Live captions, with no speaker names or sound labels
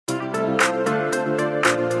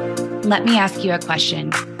Let me ask you a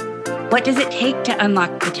question. What does it take to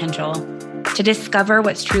unlock potential, to discover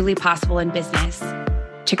what's truly possible in business,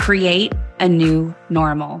 to create a new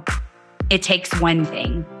normal? It takes one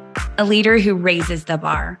thing: a leader who raises the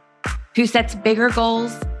bar, who sets bigger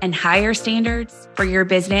goals and higher standards for your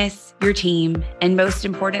business, your team, and most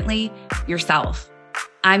importantly, yourself.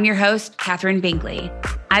 I'm your host, Catherine Bingley.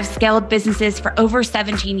 I've scaled businesses for over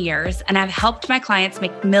 17 years, and I've helped my clients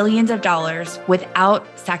make millions of dollars without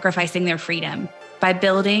sacrificing their freedom by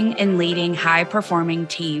building and leading high-performing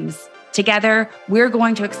teams. Together, we're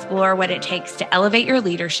going to explore what it takes to elevate your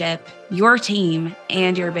leadership, your team,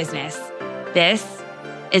 and your business. This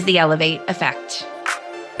is the Elevate Effect.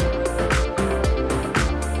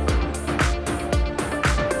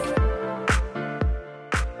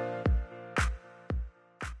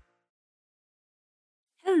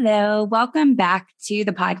 Hello, welcome back to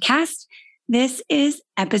the podcast. This is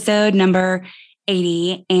episode number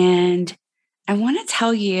 80, and I want to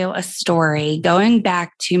tell you a story going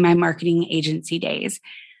back to my marketing agency days.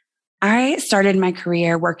 I started my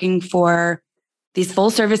career working for these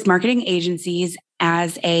full-service marketing agencies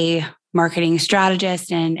as a marketing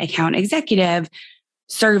strategist and account executive,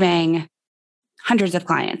 serving hundreds of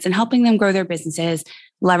clients and helping them grow their businesses,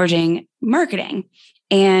 leveraging marketing.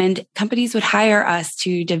 And companies would hire us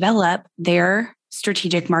to develop their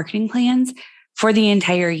strategic marketing plans for the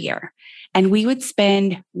entire year. And we would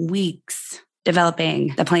spend weeks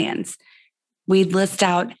developing the plans. We'd list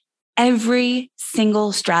out every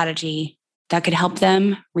single strategy that could help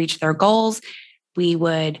them reach their goals. We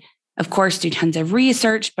would, of course, do tons of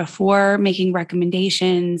research before making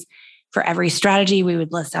recommendations. For every strategy, we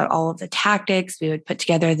would list out all of the tactics. We would put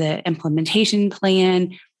together the implementation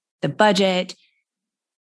plan, the budget,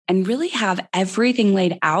 and really have everything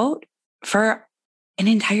laid out for an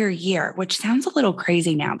entire year, which sounds a little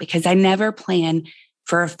crazy now because I never plan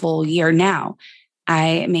for a full year now.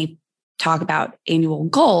 I may talk about annual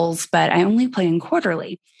goals, but I only plan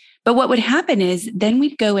quarterly. But what would happen is then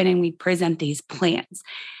we'd go in and we'd present these plans.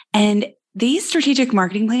 And these strategic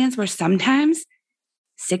marketing plans were sometimes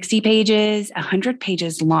 60 pages, 100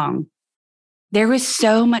 pages long. There was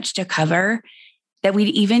so much to cover that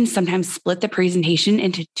we'd even sometimes split the presentation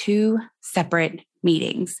into two separate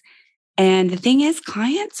meetings. And the thing is,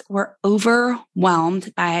 clients were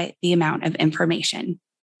overwhelmed by the amount of information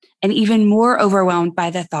and even more overwhelmed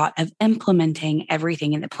by the thought of implementing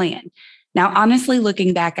everything in the plan. Now, honestly,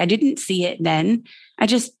 looking back, I didn't see it then. I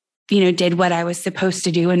just, did what I was supposed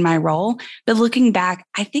to do in my role. But looking back,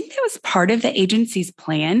 I think that was part of the agency's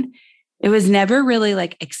plan. It was never really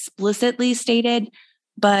explicitly stated,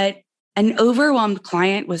 but an overwhelmed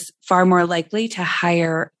client was far more likely to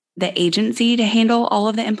hire the agency to handle all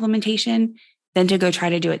of the implementation than to go try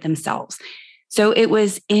to do it themselves. So it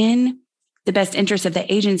was in the best interest of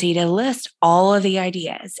the agency to list all of the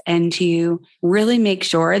ideas and to really make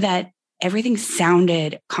sure that everything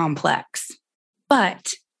sounded complex.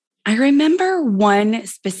 But I remember one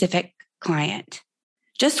specific client,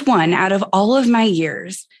 just one out of all of my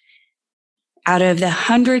years, out of the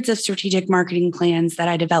hundreds of strategic marketing plans that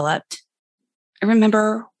I developed, I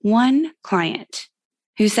remember one client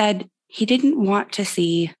who said he didn't want to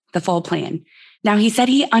see the full plan. Now, he said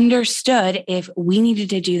he understood if we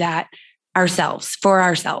needed to do that for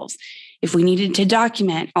ourselves, if we needed to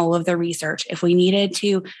document all of the research, if we needed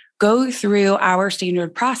to go through our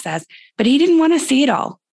standard process, but he didn't want to see it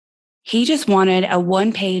all. He just wanted a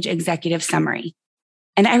one-page executive summary.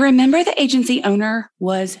 And I remember the agency owner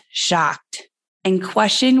was shocked and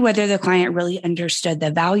questioned whether the client really understood the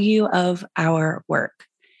value of our work.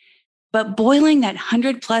 But boiling that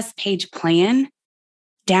 100+ page plan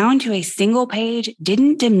down to a single page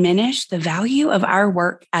didn't diminish the value of our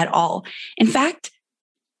work at all. In fact,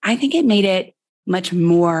 I think it made it much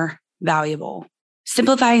more valuable.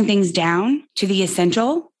 Simplifying things down to the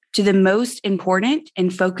essential, to the most important,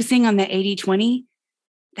 and focusing on the 80-20,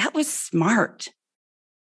 that was smart.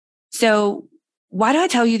 So why do I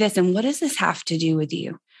tell you this, and what does this have to do with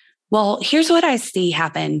you? Well, here's what I see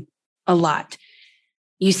happen a lot.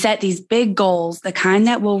 You set these big goals, the kind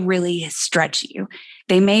that will really stretch you.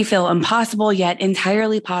 They may feel impossible, yet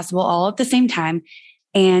entirely possible all at the same time.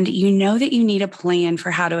 And you know that you need a plan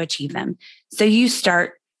for how to achieve them. So you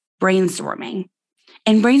start brainstorming.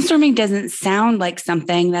 And brainstorming doesn't sound like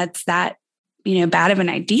something that's that, bad of an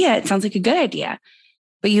idea. It sounds like a good idea.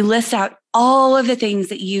 But you list out all of the things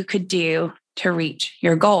that you could do to reach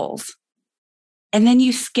your goals. And then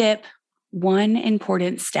you skip one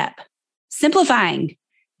important step, simplifying.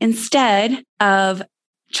 Instead of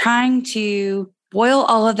trying to boil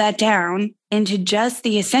all of that down into just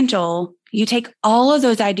the essential, you take all of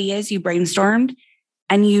those ideas you brainstormed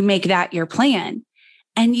and you make that your plan,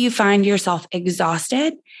 and you find yourself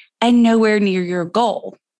exhausted and nowhere near your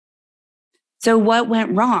goal. So what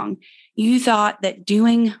went wrong? You thought that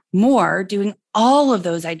doing more, doing all of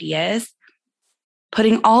those ideas,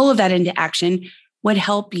 putting all of that into action would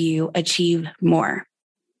help you achieve more.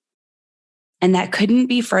 And that couldn't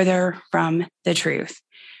be further from the truth.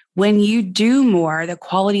 When you do more, the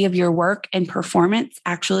quality of your work and performance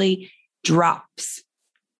actually drops,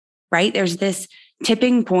 right? There's this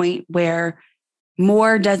tipping point where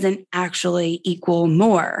more doesn't actually equal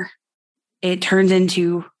more. It turns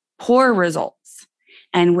into poor results.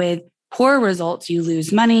 And with poor results, you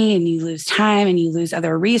lose money and you lose time and you lose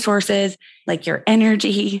other resources like your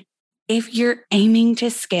energy. If you're aiming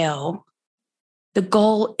to scale, the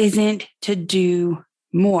goal isn't to do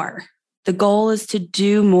more. The goal is to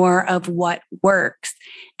do more of what works.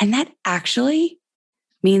 And that actually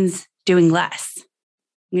means doing less.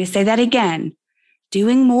 I'm going to say that again.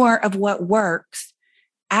 Doing more of what works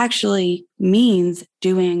actually means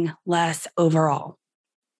doing less overall.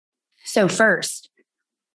 So first,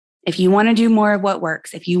 if you want to do more of what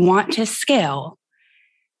works, if you want to scale,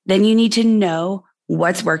 then you need to know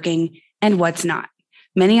what's working and what's not.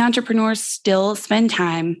 Many entrepreneurs still spend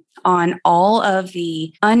time on all of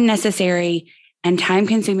the unnecessary and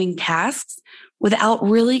time-consuming tasks without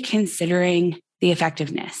really considering the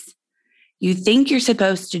effectiveness. You think you're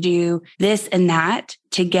supposed to do this and that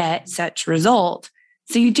to get such result.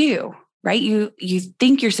 So you do, right? You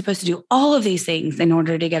think you're supposed to do all of these things in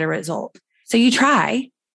order to get a result. So you try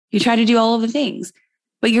to do all of the things,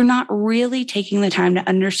 but you're not really taking the time to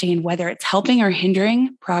understand whether it's helping or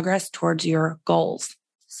hindering progress towards your goals.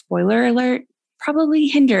 Spoiler alert, probably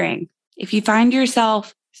hindering. If you find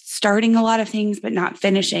yourself starting a lot of things, but not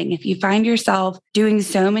finishing, if you find yourself doing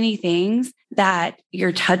so many things that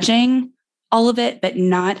you're touching all of it, but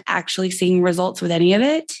not actually seeing results with any of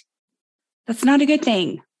it, that's not a good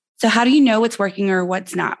thing. So how do you know what's working or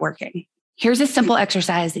what's not working? Here's a simple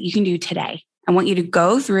exercise that you can do today. I want you to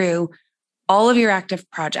go through all of your active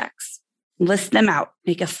projects, list them out,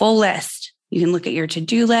 make a full list. You can look at your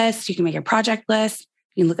to-do list. You can make a project list.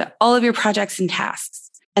 You can look at all of your projects and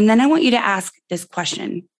tasks. And then I want you to ask this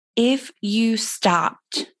question. If you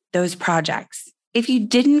stopped those projects, if you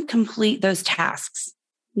didn't complete those tasks,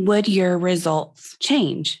 would your results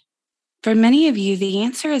change? For many of you, the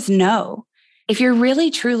answer is no. If you're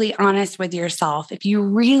really, truly honest with yourself, if you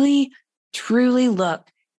really, truly look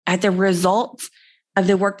at the results of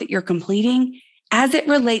the work that you're completing as it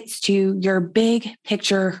relates to your big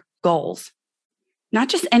picture goals, not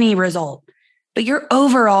just any result, but your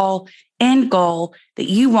overall end goal that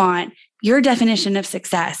you want, your definition of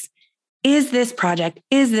success, is this project,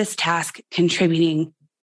 is this task contributing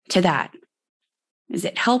to that? Is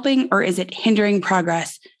it helping or is it hindering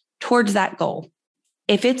progress towards that goal?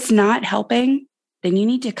 If it's not helping, then you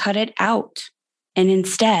need to cut it out. And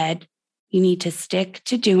instead, you need to stick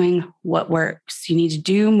to doing what works. You need to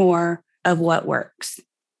do more of what works.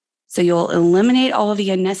 So you'll eliminate all of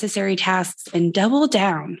the unnecessary tasks and double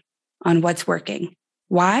down on what's working.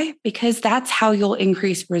 Why? Because that's how you'll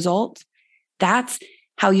increase results. That's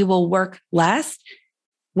how you will work less.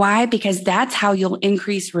 Why? Because that's how you'll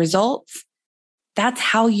increase results. That's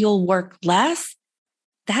how you'll work less.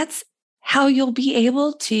 That's how you'll be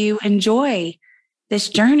able to enjoy this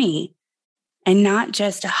journey and not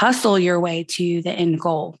just hustle your way to the end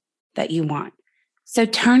goal that you want. So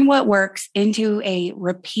turn what works into a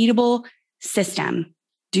repeatable system.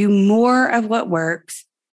 Do more of what works,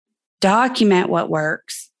 document what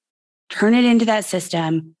works, turn it into that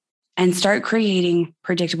system, and start creating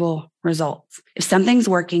predictable results. If something's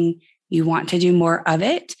working, you want to do more of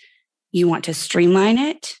it. You want to streamline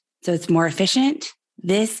it so it's more efficient.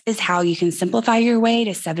 This is how you can simplify your way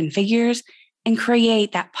to 7 figures and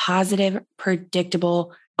create that positive,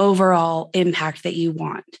 predictable overall impact that you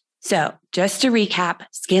want. So just to recap,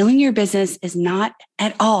 scaling your business is not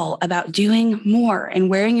at all about doing more and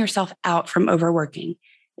wearing yourself out from overworking.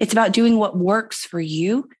 It's about doing what works for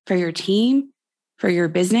you, for your team, for your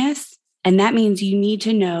business. And that means you need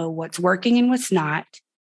to know what's working and what's not.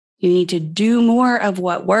 You need to do more of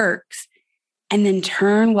what works and then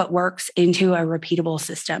turn what works into a repeatable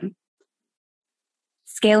system.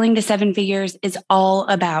 Scaling to 7 figures is all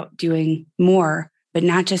about doing more, but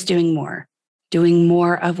not just doing more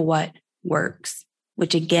of what works,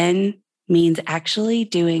 which again means actually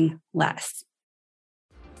doing less.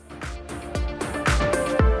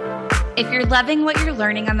 If you're loving what you're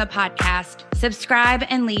learning on the podcast, subscribe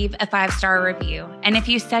and leave a 5-star review. And if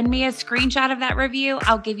you send me a screenshot of that review,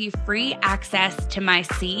 I'll give you free access to my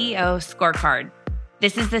CEO scorecard.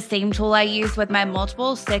 This is the same tool I use with my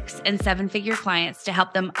multiple 6- and 7-figure clients to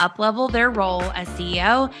help them up-level their role as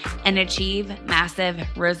CEO and achieve massive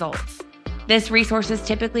results. This resource is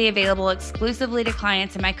typically available exclusively to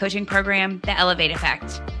clients in my coaching program, The Elevate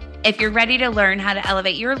Effect. If you're ready to learn how to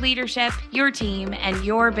elevate your leadership, your team, and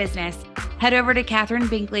your business, head over to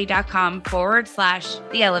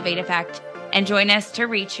katherinebinkley.com/The Elevate Effect and join us to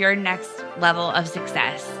reach your next level of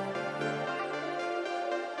success.